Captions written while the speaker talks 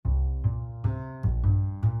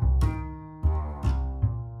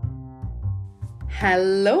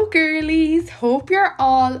Hello girlies, hope you're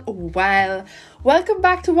all well. Welcome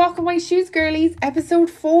back to Walk on My Shoes Girlies, episode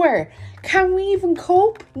 4. Can we even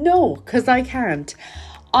cope? No, because I can't.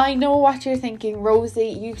 I know what you're thinking, Rosie,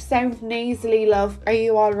 you sound nasally, love. Are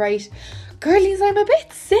you alright? Girlies, I'm a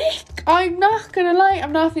bit sick. I'm not gonna lie,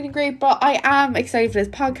 I'm not feeling great, but I am excited for this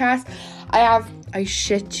podcast. I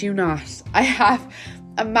shit you not, I have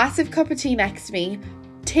a massive cup of tea next to me,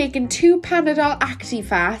 taken 2 Panadol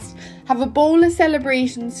Actifast, have a bowl of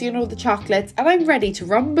celebrations, the chocolates, and I'm ready to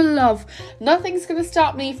rumble, love. Nothing's going to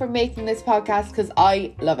stop me from making this podcast because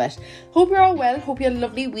I love it. Hope you're all well. Hope you had a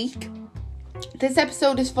lovely week. This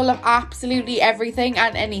episode is full of absolutely everything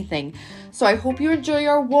and anything. So I hope you enjoy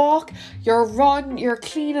your walk, your run, your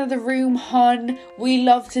clean of the room, hun. We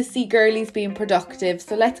love to see girlies being productive.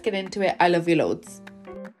 So let's get into it. I love you loads.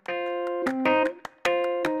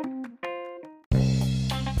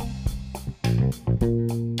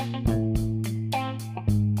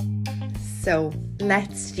 So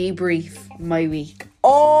let's debrief my week.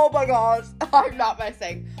 Oh my god, I'm not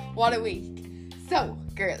messing. What a week. So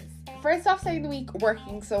girls, first off, starting the week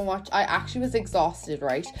working so much, I actually was exhausted,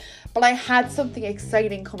 right? But I had something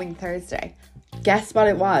exciting coming Thursday. Guess what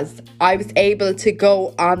it was? I was able to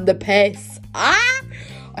go on the piss.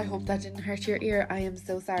 I hope that didn't hurt your ear. I am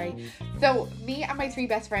so sorry. So me and my 3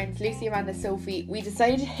 best friends, Lucy, Amanda, Sophie, we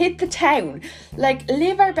decided to hit the town. Like,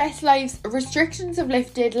 live our best lives. Restrictions have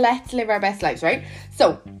lifted. Let's live our best lives, right?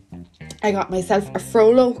 So I got myself a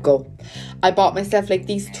Froloco. I bought myself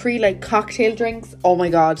these 3 cocktail drinks. Oh my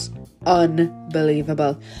god.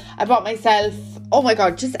 Unbelievable. I bought myself, oh my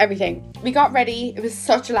god, just everything. We got ready. It was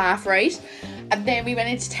such a laugh, right? And then we went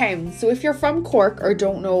into town. So if you're from Cork or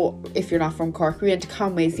don't know if you're not from Cork, we went to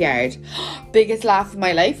Conway's Yard. Biggest laugh of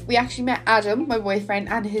my life. We actually met Adam, my boyfriend,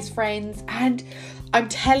 and his friends. And I'm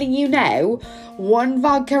telling you now, 1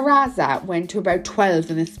 vodka Raza went to about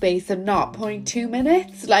 12 in the space of 0.2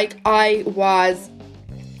 minutes. I was,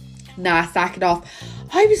 sack it off.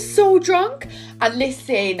 I was so drunk. And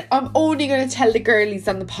listen, I'm only going to tell the girlies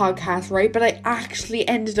on the podcast, right? But I actually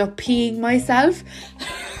ended up peeing myself.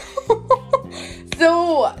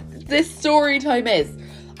 So, this story time is,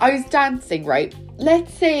 I was dancing, right?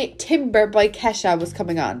 Let's say Timber by Kesha was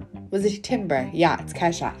coming on. Was it Timber? Yeah, it's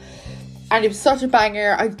Kesha. And it was such a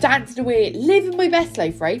banger. I danced away, living my best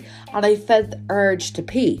life, right? And I felt the urge to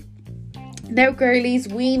pee. Now, girlies,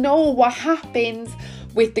 we know what happens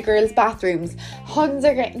with the girls' bathrooms. Huns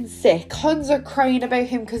are getting sick. Huns are crying about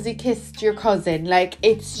him because he kissed your cousin.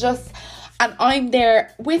 It's just... And I'm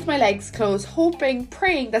there with my legs closed, hoping,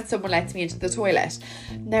 praying that someone lets me into the toilet.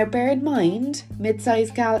 Now, bear in mind, mid-size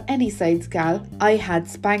gal, any size gal, I had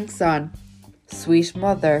Spanx on. Sweet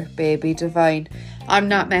mother, baby divine. I'm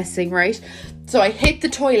not messing, right? So I hit the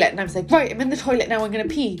toilet and I was like, right, I'm in the toilet now, I'm going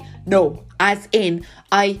to pee. No, as in,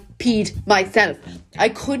 I peed myself. I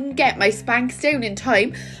couldn't get my Spanx down in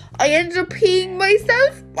time. I ended up peeing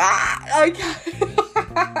myself.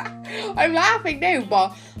 I'm laughing now,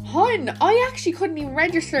 but hun, I actually couldn't even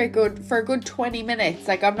register for a good 20 minutes.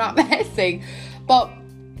 I'm not messing. But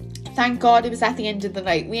thank God it was at the end of the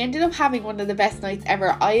night. We ended up having one of the best nights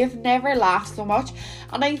ever. I have never laughed so much.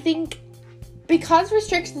 And I think because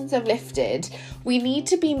restrictions have lifted, we need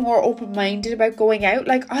to be more open-minded about going out.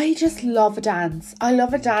 I just love a dance. I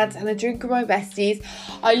love a dance and a drink with my besties.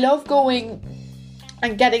 I love going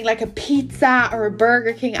and getting a pizza or a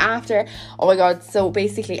Burger King after. Oh my god, so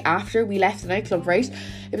basically after we left the nightclub, right,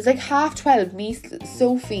 it was 12:30, me,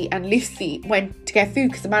 Sophie and Lucy went to get food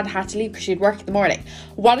because Amanda had to leave because she had work in the morning.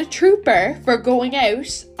 What a trooper for going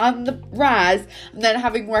out on the Raz and then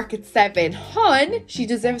having work at 7. Hun, she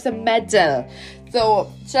deserves a medal.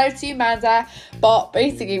 So shout out to you, Amanda. But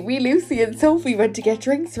basically we, Lucy and Sophie, went to get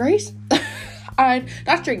drinks, right? And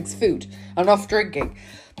not drinks, food, enough drinking.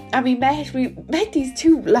 And we met these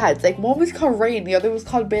 2 lads. One was called Ryan, the other was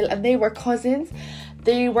called Bill, and they were cousins.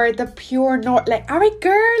 They were the pure north. Alright,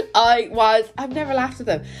 girl, I've never laughed at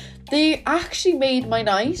them. They actually made my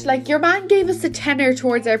night. Your man gave us a tenner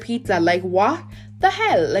towards our pizza. What the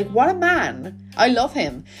hell? What a man. I love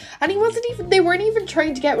him. And they weren't even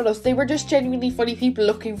trying to get with us. They were just genuinely funny people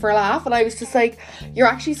looking for a laugh. And I was just you're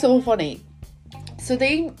actually so funny. So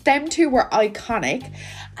them 2 were iconic.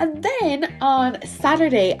 And then on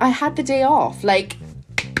Saturday, I had the day off.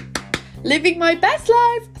 Living my best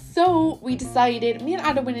life. So we decided, me and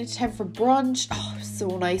Adam went into town for brunch. Oh, it was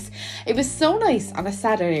so nice. It was so nice on a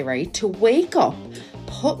Saturday, right, to wake up,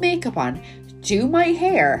 put makeup on, do my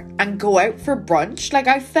hair and go out for brunch.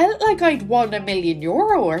 I felt like I'd won €1 million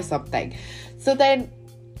or something. So then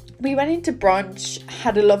we went into brunch,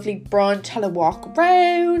 had a lovely brunch, had a walk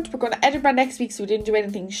around. We're going to Edinburgh next week, so we didn't do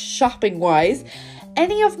anything shopping wise.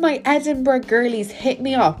 Any of my Edinburgh girlies, hit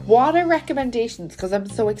me up. What are recommendations? Because I'm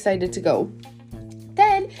so excited to go.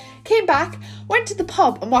 Then came back, went to the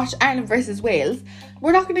pub and watched Ireland versus Wales.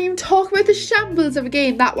 We're not going to even talk about the shambles of a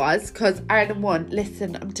game that was, because Ireland won.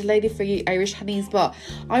 Listen, I'm delighted for you Irish honeys, but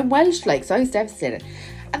I'm Welsh, like, so I was devastated.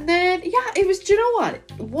 And then, yeah, it was, do you know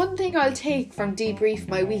what? One thing I'll take from debrief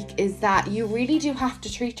my week is that you really do have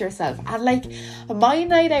to treat yourself. And like, my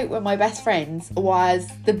night out with my best friends was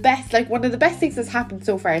the best, like one of the best things that's happened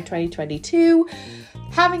so far in 2022.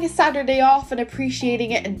 Having a Saturday off and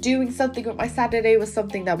appreciating it and doing something with my Saturday was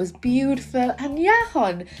something that was beautiful. And yeah,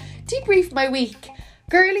 hon, debrief my week.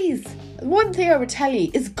 Girlies, one thing I would tell you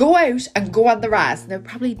is go out and go on the ras. Now,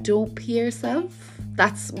 probably don't pee yourself.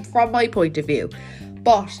 That's from my point of view.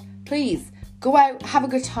 But please, go out, have a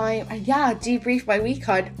good time, and yeah, debrief my week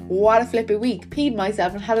on what a flipping week. Peed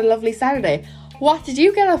myself and had a lovely Saturday. What did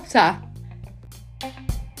you get up to?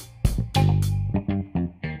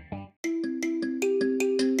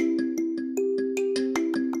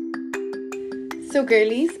 So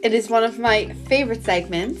girlies, it is one of my favourite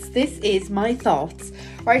segments. This is My Thoughts,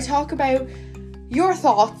 where I talk about your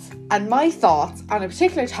thoughts and my thoughts on a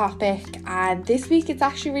particular topic, and this week it's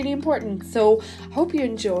actually really important, so I hope you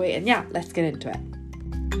enjoy, and yeah, let's get into it.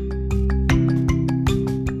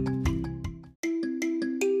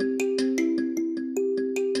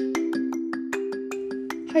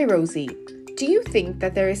 Hi Rosie, do you think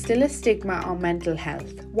that there is still a stigma on mental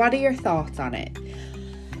health? What are your thoughts on it?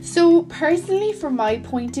 So personally, from my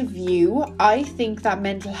point of view, I think that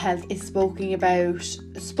mental health is spoken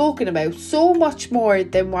about so much more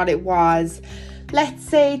than what it was, let's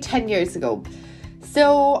say 10 years ago.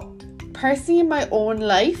 So personally in my own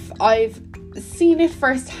life, I've seen it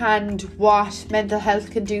firsthand what mental health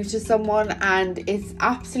can do to someone, and it's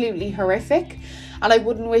absolutely horrific, and I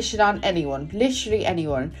wouldn't wish it on anyone, literally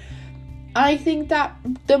anyone. I think that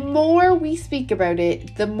the more we speak about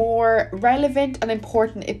it, the more relevant and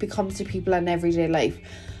important it becomes to people in everyday life.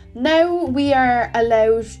 Now we are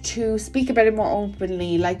allowed to speak about it more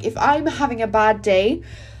openly. Like if I'm having a bad day,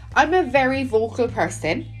 I'm a very vocal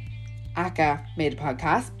person. Aka made a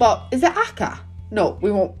podcast, but is it Aka? No,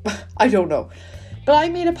 we won't. I don't know. But I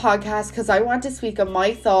made a podcast because I want to speak on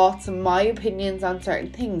my thoughts and my opinions on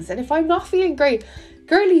certain things. And if I'm not feeling great,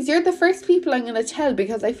 girlies, you're the first people I'm going to tell,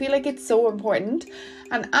 because I feel like it's so important.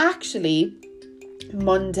 And actually,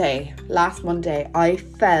 last Monday, I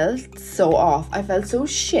felt so off. I felt so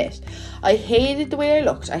shit. I hated the way I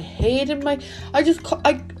looked. I hated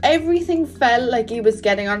everything felt like it was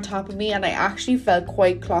getting on top of me, and I actually felt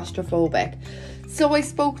quite claustrophobic. So I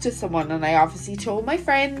spoke to someone, and I obviously told my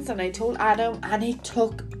friends, and I told Adam, and it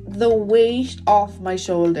took the weight off my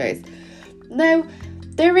shoulders. Now,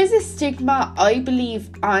 there is a stigma, I believe,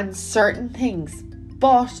 on certain things,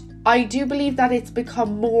 but I do believe that it's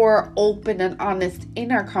become more open and honest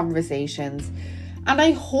in our conversations. And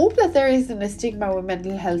I hope that there isn't a stigma with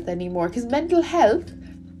mental health anymore, because mental health,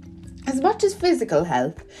 as much as physical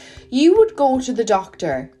health, you would go to the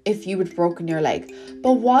doctor if you had broken your leg.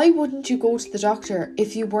 But why wouldn't you go to the doctor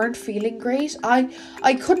if you weren't feeling great?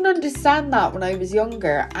 I couldn't understand that when I was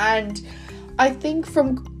younger, and I think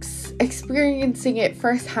from experiencing it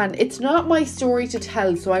firsthand, it's not my story to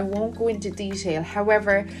tell, so I won't go into detail.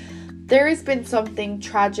 However, there has been something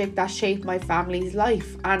tragic that shaped my family's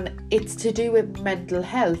life, and it's to do with mental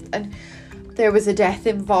health, and there was a death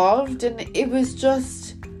involved, and it was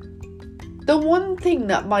just the one thing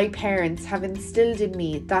that my parents have instilled in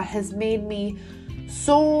me that has made me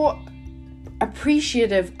so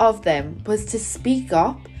appreciative of them was to speak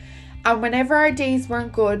up. And whenever our days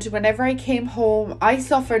weren't good, whenever I came home, I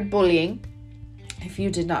suffered bullying. If you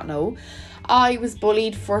did not know, I was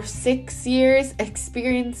bullied for 6 years,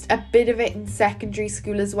 experienced a bit of it in secondary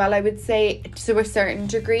school as well, I would say, to a certain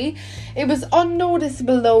degree. It was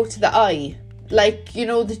unnoticeable though to the eye. Like, you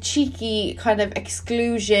know, the cheeky kind of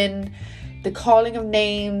exclusion, the calling of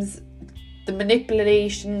names, the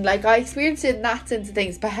manipulation. Like, I experienced it in that sense of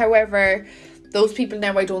things. But however, those people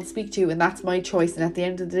now I don't speak to, and that's my choice, and at the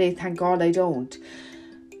end of the day, thank God I don't.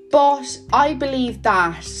 But I believe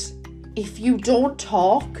that if you don't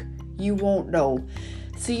talk, you won't know.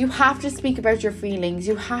 So you have to speak about your feelings,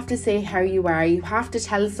 you have to say how you are, you have to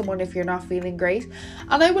tell someone if you're not feeling great.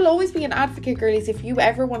 And I will always be an advocate, girlies. If you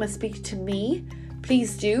ever want to speak to me,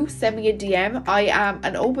 please do send me a DM. I am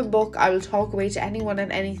an open book. I will talk away to anyone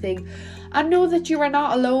and anything, and know that you are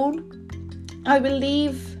not alone. I will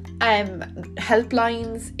leave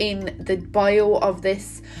helplines in the bio of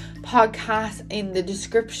this podcast in the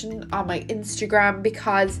description on my Instagram,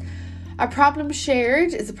 because a problem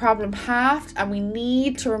shared is a problem halved, and we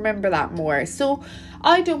need to remember that more. So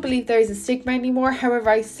I don't believe there is a stigma anymore. However,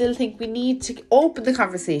 I still think we need to open the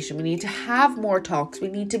conversation. We need to have more talks. We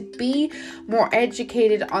need to be more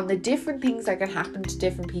educated on the different things that can happen to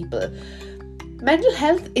different people. Mental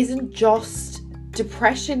health isn't just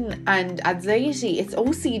depression and anxiety. It's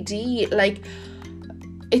OCD. Like,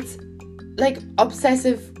 it's like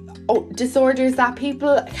obsessive disorders that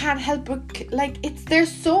people can't help but, like, there's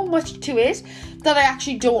so much to it that I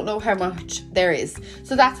actually don't know how much there is.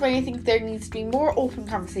 So that's why I think there needs to be more open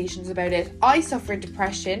conversations about it. I suffered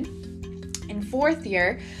depression in fourth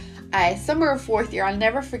year, summer of fourth year. I'll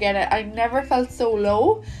never forget it. I never felt so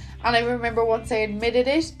low, and I remember once I admitted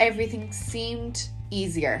it, everything seemed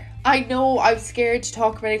easier. I know I was scared to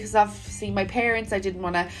talk about it because I've seen my parents. I didn't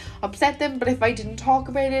want to upset them, but if I didn't talk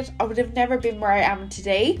about it, I would have never been where I am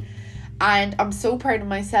today. And I'm so proud of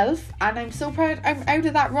myself, and I'm so proud I'm out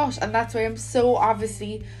of that rut, and that's why I'm so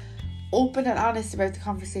obviously open and honest about the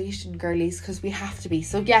conversation, girlies, because we have to be.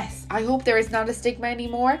 So yes, I hope there is not a stigma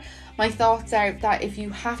anymore. My thoughts are that if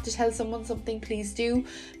you have to tell someone something, please do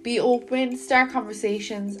be open, start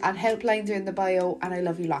conversations, and helplines are in the bio, and I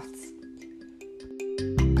love you lots.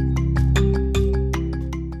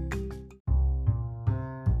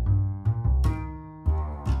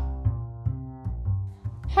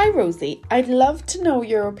 Hi Rosie, I'd love to know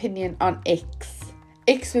your opinion on icks.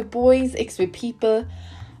 Icks with boys, icks with people.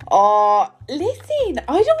 Listen,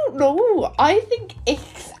 I don't know. I think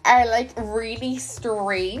icks are like really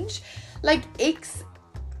strange. Like icks,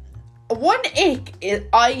 one ick is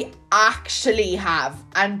I actually have,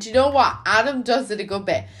 and do you know what? Adam does it a good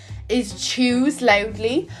bit, is choose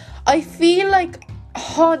loudly. I feel like,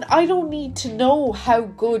 hon, I don't need to know how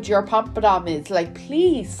good your pompadom is. Like,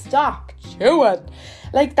 please stop chewing.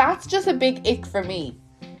 Like, that's just a big ick for me.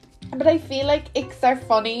 But I feel like icks are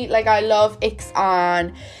funny. Like, I love icks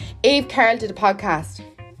on... Abe Carroll did a podcast.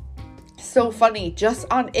 So funny, just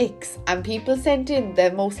on icks. And people sent in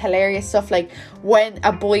the most hilarious stuff. Like, when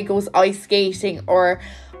a boy goes ice skating, or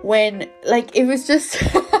when... Like, it was just...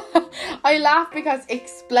 I laugh because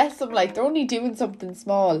icks, bless them, like, they're only doing something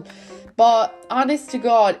small. But honest to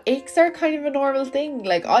God, icks are kind of a normal thing.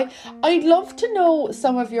 Like, I'd love to know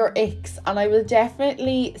some of your icks, and I will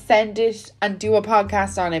definitely send it and do a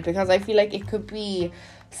podcast on it, because I feel like it could be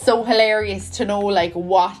so hilarious to know like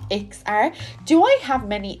what icks are. Do I have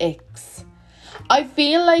many icks? I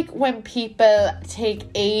feel like when people take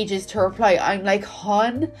ages to reply, I'm like,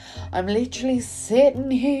 hon, I'm literally sitting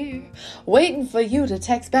here waiting for you to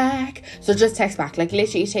text back. So just text back. Like,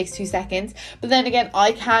 literally it takes 2 seconds. But then again,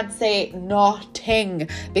 I can't say nothing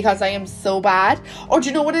because I am so bad. Or do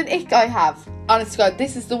you know what an ick I have? Honest to God,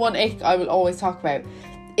 this is the one ick I will always talk about.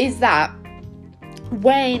 Is that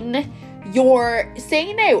when you're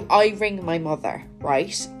saying now, I ring my mother,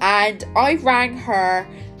 right? And I rang her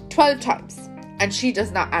 12 times. And she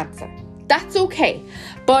does not answer. That's okay.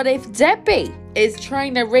 But if Debbie is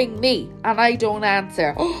trying to ring me and I don't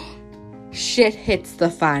answer, shit hits the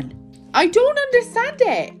fan. I don't understand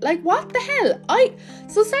it. Like, what the hell?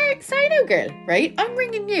 So sorry now, girl, right? I'm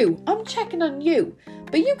ringing you. I'm checking on you.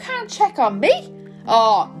 But you can't check on me?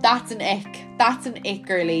 Oh, that's an ick. That's an ick,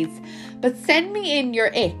 girlies. But send me in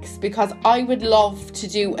your icks, because I would love to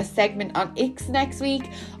do a segment on icks next week.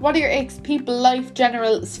 What are your icks? People, life,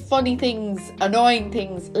 general, funny things, annoying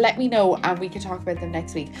things. Let me know and we can talk about them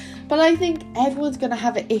next week. But I think everyone's going to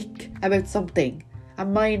have an ick about something.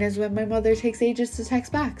 And mine is when my mother takes ages to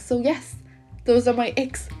text back. So yes, those are my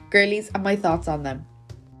icks, girlies, and my thoughts on them.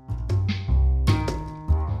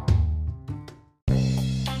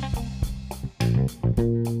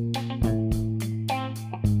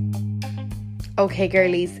 Okay,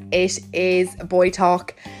 girlies, it is boy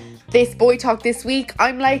talk. This boy talk this week,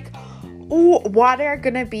 I'm like, oh, what are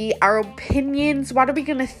gonna be our opinions? What are we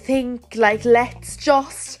gonna think? Like, let's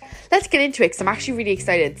get into it, because I'm actually really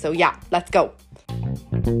excited. So yeah, let's go.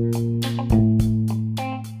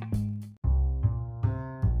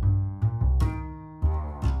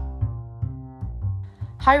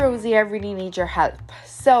 Hi Rosie, I really need your help.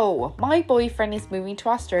 So, my boyfriend is moving to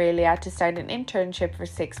Australia to start an internship for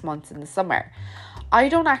 6 months in the summer. I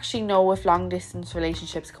don't actually know if long distance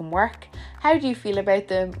relationships can work. How do you feel about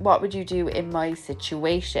them? What would you do in my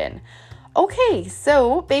situation? Okay,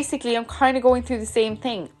 so basically I'm kind of going through the same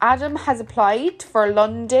thing. Adam has applied for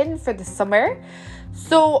London for the summer.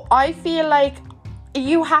 So I feel like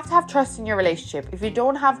you have to have trust in your relationship. If you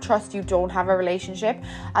don't have trust, you don't have a relationship.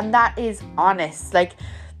 And that is honest. Like,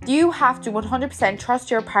 You have to 100% trust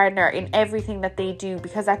your partner in everything that they do,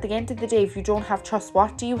 because at the end of the day, if you don't have trust,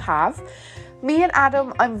 what do you have? Me and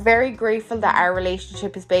Adam, I'm very grateful that our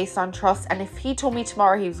relationship is based on trust, and if he told me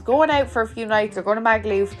tomorrow he was going out for a few nights or going to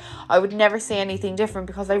Magaluf, I would never say anything different,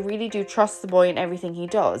 because I really do trust the boy in everything he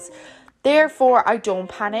does. Therefore, I don't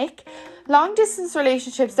panic. Long distance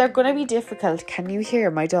relationships, they're going to be difficult. Can you hear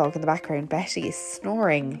my dog in the background? Betty is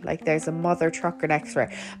snoring like there's a mother trucker next to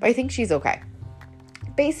her, but I think she's okay.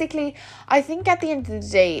 Basically, I think at the end of the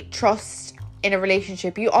day, trust in a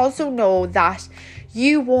relationship, you also know that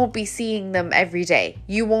you won't be seeing them every day.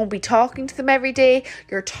 You won't be talking to them every day.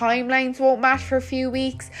 Your timelines won't match for a few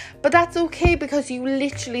weeks. But that's okay, because you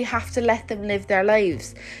literally have to let them live their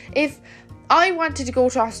lives. If I wanted to go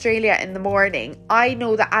to Australia in the morning, I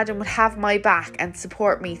know that Adam would have my back and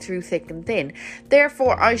support me through thick and thin.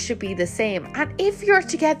 Therefore, I should be the same. And if you're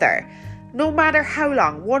together, no matter how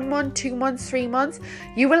long, 1 month, 2 months, 3 months,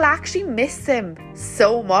 you will actually miss them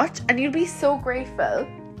so much, and you'll be so grateful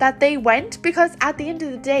that they went, because at the end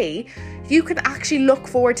of the day, you can actually look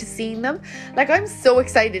forward to seeing them. Like, I'm so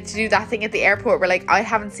excited to do that thing at the airport where, like, I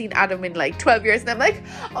haven't seen Adam in like 12 years, and I'm like,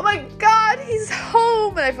 oh my god, he's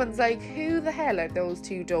home, and everyone's like, who the hell are those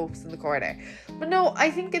two dopes in the corner? But no, I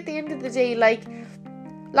think at the end of the day, like,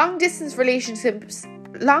 long distance relationships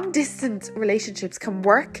can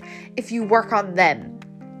work if you work on them.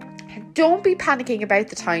 Don't be panicking about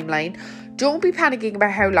the timeline. Don't be panicking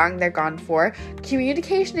about how long they're gone for.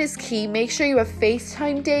 Communication is key. Make sure you have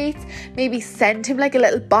FaceTime dates. Maybe send him like a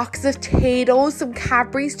little box of Tato's, some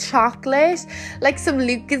Cadbury's chocolate, like some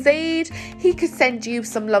Lucozade. He could send you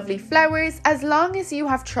some lovely flowers. As long as you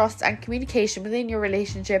have trust and communication within your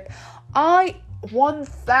relationship, I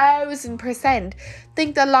 1000%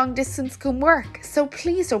 think that long distance can work. So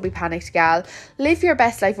please don't be panicked, gal. Live your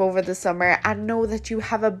best life over the summer and know that you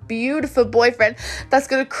have a beautiful boyfriend that's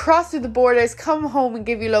going to cross through the borders, come home and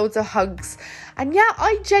give you loads of hugs. And yeah,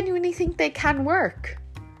 I genuinely think they can work.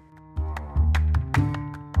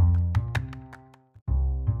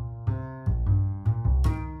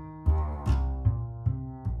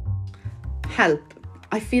 Help.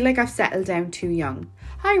 I feel like I've settled down too young.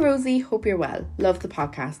 Hi Rosie, hope you're well. Love the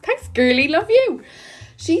podcast. Thanks girly, love you.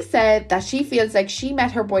 She said that she feels like she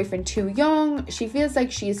met her boyfriend too young. She feels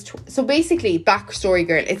like she's... So basically, backstory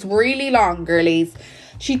girl, it's really long, girlies.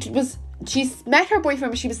 She's met her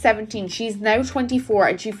boyfriend when she was 17. She's now 24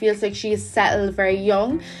 and she feels like she is settled very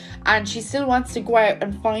young. And she still wants to go out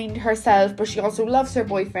and find herself, but she also loves her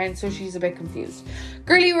boyfriend, so she's a bit confused.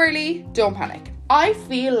 Girly whirly, don't panic. I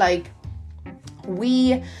feel like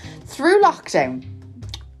through lockdown,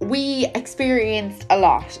 we experienced a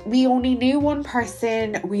lot. We only knew one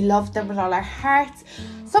person. We loved them with all our hearts.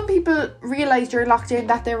 Some people realised during lockdown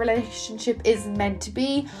that their relationship isn't meant to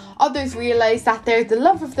be. Others realised that they're the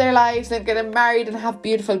love of their lives and getting married and have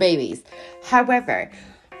beautiful babies. However,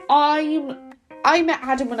 I met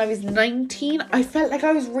Adam when I was 19. I felt like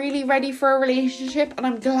I was really ready for a relationship, and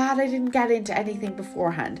I'm glad I didn't get into anything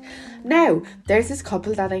beforehand. Now, there's this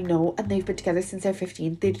couple that I know, and they've been together since they're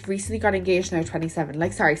 15. They've recently got engaged, now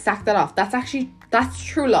 27. Sack that off. That's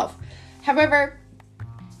true love. However,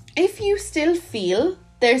 if you still feel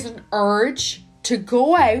there's an urge to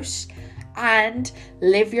go out and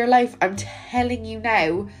live your life, I'm telling you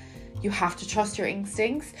now, you have to trust your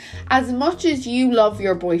instincts. As much as you love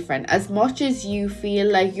your boyfriend, as much as you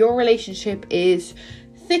feel like your relationship is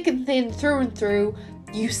thick and thin through and through,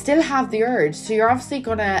 you still have the urge. So you're obviously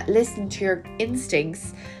going to listen to your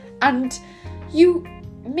instincts, and you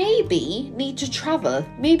maybe need to travel,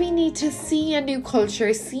 maybe need to see a new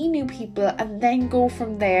culture, see new people, and then go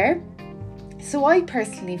from there. So I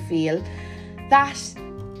personally feel that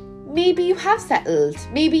maybe you have settled.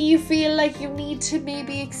 Maybe you feel like you need to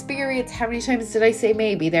maybe experience... How many times did I say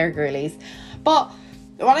maybe there, girlies? But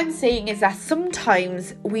what I'm saying is that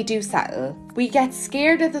sometimes we do settle. We get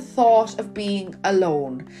scared at the thought of being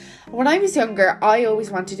alone. When I was younger, I always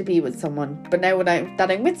wanted to be with someone. But now that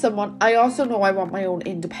I'm with someone, I also know I want my own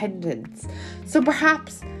independence. So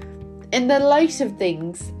perhaps in the light of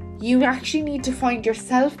things, you actually need to find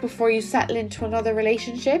yourself before you settle into another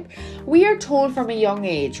relationship. We are told from a young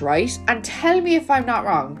age, right? And tell me if I'm not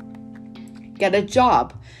wrong. Get a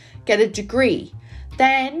job. Get a degree.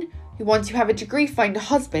 Then, once you have a degree, find a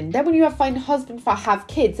husband. Then when you find a husband, have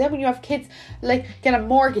kids. Then when you have kids, get a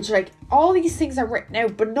mortgage. All these things are written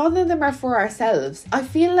out, but none of them are for ourselves. I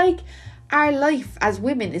feel like our life as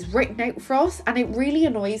women is written out for us, and it really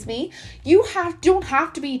annoys me. You don't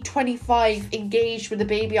have to be 25 engaged with a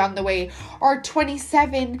baby on the way, or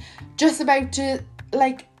 27 just about to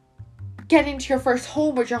get into your first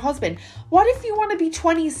home with your husband? What if you want to be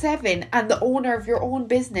 27 and the owner of your own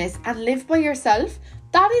business and live by yourself?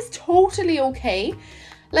 That is totally okay.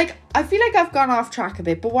 Like, I feel like I've gone off track a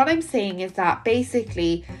bit, but what I'm saying is that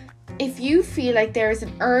basically, if you feel like there is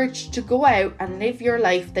an urge to go out and live your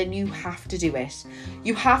life, then you have to do it.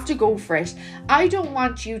 You have to go for it. I don't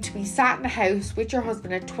want you to be sat in a house with your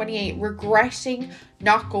husband at 28 regretting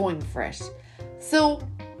not going for it. So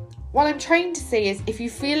what I'm trying to say is, if you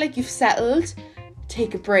feel like you've settled,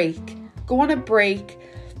 take a break. Go on a break.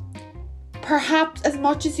 Perhaps as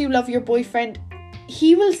much as you love your boyfriend,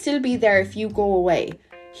 he will still be there if you go away.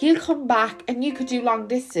 He'll come back and you could do long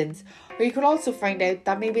distance. Or you could also find out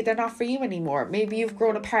that maybe they're not for you anymore. Maybe you've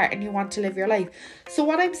grown apart and you want to live your life. So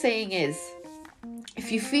what I'm saying is,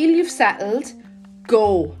 if you feel you've settled,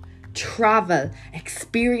 go. Travel,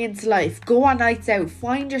 experience life, go on nights out,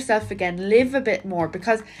 find yourself again, live a bit more,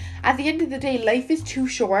 because at the end of the day, life is too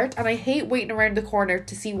short and I hate waiting around the corner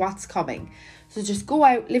to see what's coming. So just go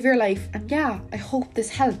out, live your life, and yeah, I hope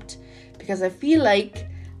this helped, because I feel like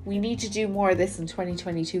we need to do more of this in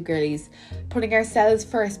 2022, girlies, putting ourselves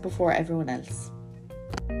first before everyone else.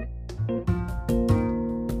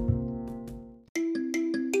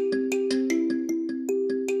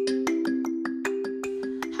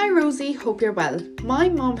 Rosie, hope you're well. My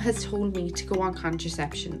mom has told me to go on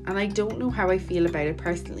contraception and I don't know how I feel about it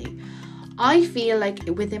personally. I feel like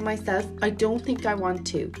within myself, I don't think I want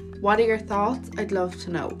to. What are your thoughts? I'd love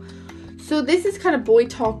to know. So this is kind of boy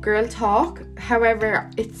talk, girl talk. However,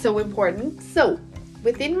 it's so important. So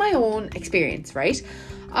within my own experience, right?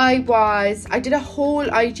 I did a whole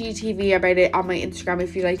IGTV about it on my Instagram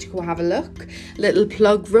if you'd like to go have a look. Little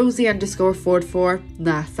plug, Rosie_44.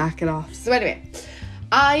 Nah, sack it off. So anyway,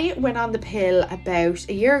 I went on the pill about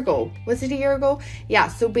a year ago. Was it a year ago? Yeah,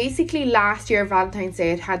 so basically last year, Valentine's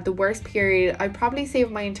Day, I had the worst period I'd probably say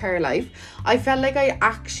of my entire life. I felt like I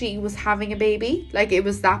actually was having a baby. Like, it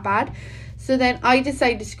was that bad. So then I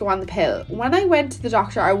decided to go on the pill. When I went to the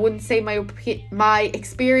doctor, I wouldn't say my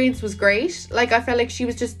experience was great. Like, I felt like she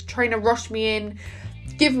was just trying to rush me in,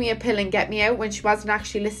 give me a pill and get me out, when she wasn't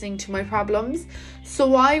actually listening to my problems.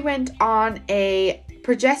 So I went on a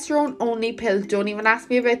progesterone only pill. Don't even ask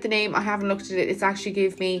me about the name. I haven't looked at it. It's actually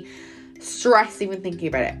gave me stress even thinking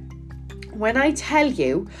about it. When I tell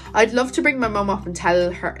you, I'd love to bring my mum up and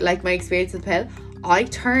tell her like my experience with the pill. I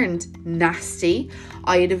turned nasty.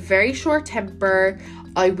 I had a very short temper.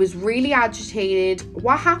 I was really agitated.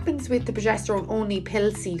 What happens with the progesterone only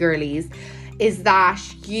pill, girlies, is that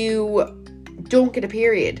you don't get a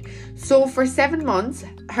period. So for 7 months,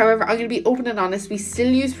 however, I'm going to be open and honest, we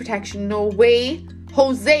still use protection. No way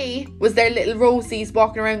Jose was their little Rosies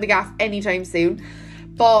walking around the gaff anytime soon.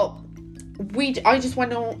 But I just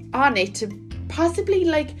went on it to possibly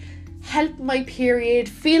like help my period,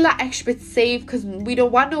 feel that extra bit safe, because we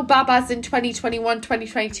don't want no babas in 2021,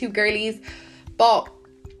 2022, girlies. But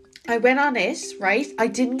I went on it, right? I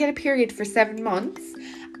didn't get a period for 7 months.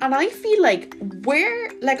 And I feel like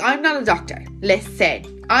I'm not a doctor.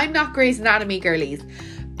 Listen, I'm not Grey's Anatomy, girlies.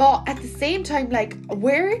 But at the same time, like,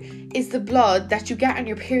 where is the blood that you get on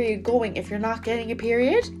your period going if you're not getting a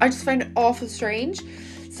period? I just find it awful strange.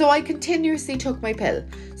 So I continuously took my pill.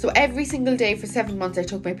 So every single day for 7 months I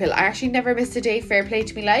took my pill. I actually never missed a day, fair play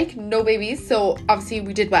to me, like, no babies. So obviously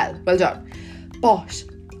we did well done. But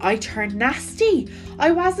I turned nasty. I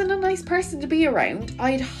wasn't a nice person to be around.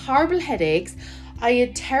 I had horrible headaches. I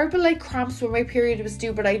had terrible like cramps when my period was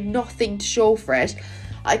due, but I had nothing to show for it.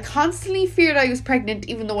 I constantly feared I was pregnant,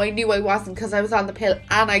 even though I knew I wasn't because I was on the pill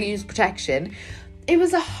and I used protection. It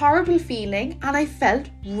was a horrible feeling and I felt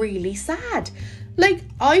really sad. Like,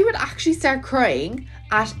 I would actually start crying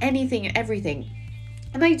at anything and everything.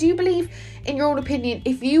 And I do believe, in your own opinion,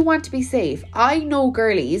 if you want to be safe, I know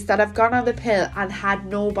girlies that have gone on the pill and had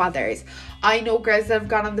no bothers. I know girls that have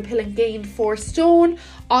gone on the pill and gained 4 stone.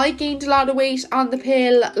 I gained a lot of weight on the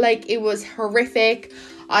pill. Like, it was horrific.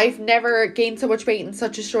 I've never gained so much weight in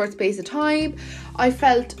such a short space of time. I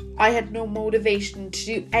felt I had no motivation to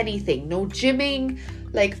do anything. No gymming.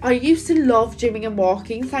 Like, I used to love gymming and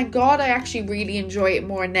walking. Thank God I actually really enjoy it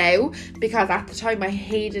more now, because at the time I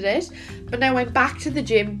hated it. But now I'm back to the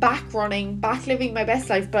gym, back running, back living my best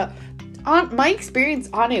life. But my experience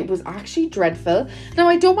on it was actually dreadful. Now,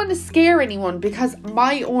 I don't want to scare anyone because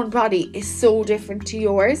my own body is so different to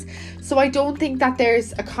yours. So I don't think that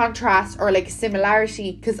there's a contrast or like a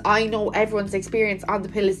similarity, because I know everyone's experience on the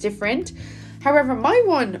pill is different. However, my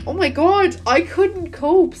one, oh my God, I couldn't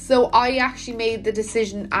cope. So I actually made the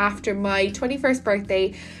decision after my 21st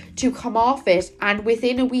birthday to come off it. And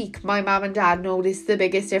within a week, my mum and dad noticed the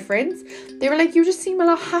biggest difference. They were like, you just seem a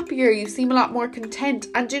lot happier. You seem a lot more content.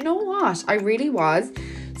 And you know what? I really was.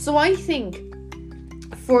 So I think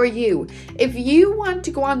for you, if you want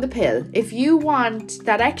to go on the pill, if you want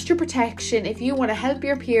that extra protection, if you want to help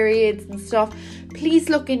your periods and stuff, please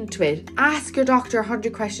look into it. Ask your doctor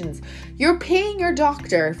 100 questions. You're paying your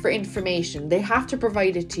doctor for information. They have to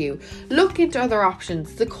provide it to you. Look into other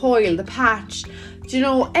options, the coil, the patch,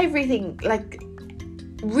 everything. Like,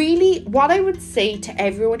 really, what I would say to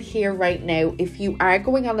everyone here right now, if you are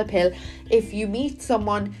going on the pill, if you meet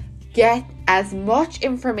someone, get as much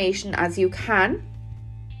information as you can.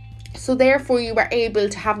 So therefore you are able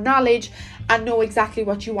to have knowledge and know exactly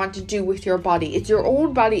what you want to do with your body. It's your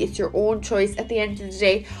own body, it's your own choice. At the end of the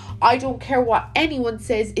day, I don't care what anyone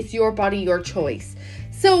says, it's your body, your choice.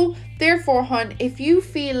 So therefore, hon, if you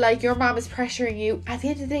feel like your mom is pressuring you, at the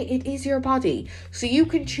end of the day, it is your body. So you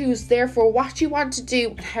can choose therefore what you want to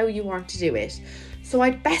do and how you want to do it. So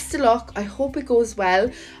best of luck. I hope it goes well.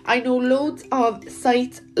 I know loads of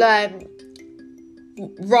sites,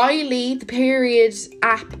 Riley, the period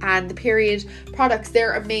app and the period products,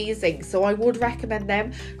 they're amazing, so I would recommend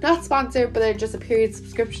them. Not sponsored, but they're just a period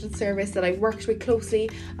subscription service that I've worked with closely,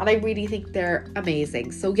 and I really think they're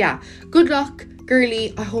amazing. So yeah, good luck,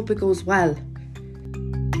 girly. I hope it goes well.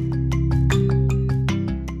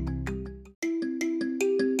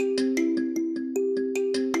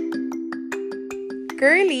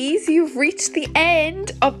 Girlies, you've reached the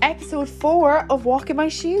end of episode 4 of Walk in My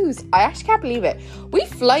Shoes. I actually can't believe it. We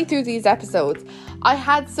fly through these episodes. I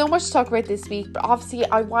had so much to talk about this week, but obviously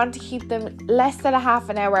I want to keep them less than a half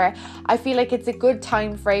an hour. I feel like it's a good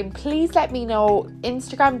time frame. Please let me know.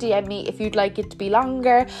 Instagram DM me if you'd like it to be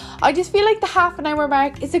longer. I just feel like the half an hour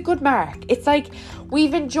mark is a good mark. It's like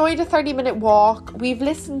we've enjoyed a 30-minute walk. We've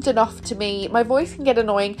listened enough to me. My voice can get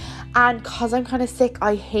annoying, and because I'm kind of sick,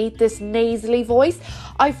 I hate this nasally voice.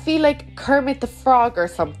 I feel like Kermit the Frog or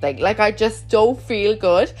something. Like, I just don't feel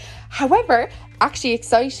good. However, actually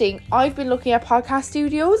exciting, I've been looking at podcast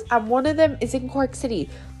studios and one of them is in Cork City.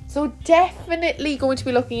 So definitely going to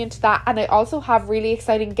be looking into that. And I also have really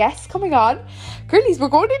exciting guests coming on. Girlies, we're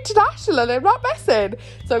going international and I'm not messing.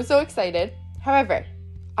 So I'm so excited. However,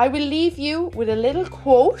 I will leave you with a little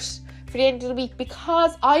quote for the end of the week,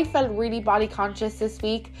 because I felt really body conscious this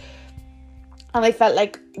week. And I felt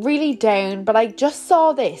like really down, but I just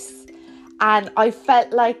saw this and I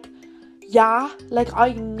felt like, yeah, like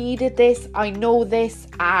I needed this, I know this.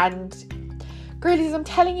 And girlies, I'm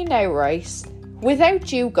telling you now, right?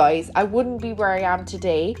 Without you guys, I wouldn't be where I am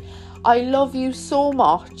today. I love you so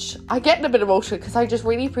much. I get a bit emotional because I just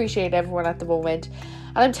really appreciate everyone at the moment.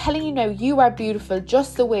 And I'm telling you now, you are beautiful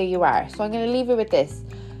just the way you are. So I'm going to leave it with this.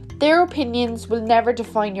 Their opinions will never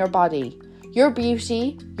define your body. Your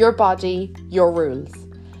beauty, your body, your rules.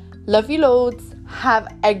 Love you loads.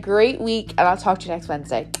 Have a great week and I'll talk to you next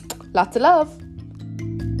Wednesday. Lots of love.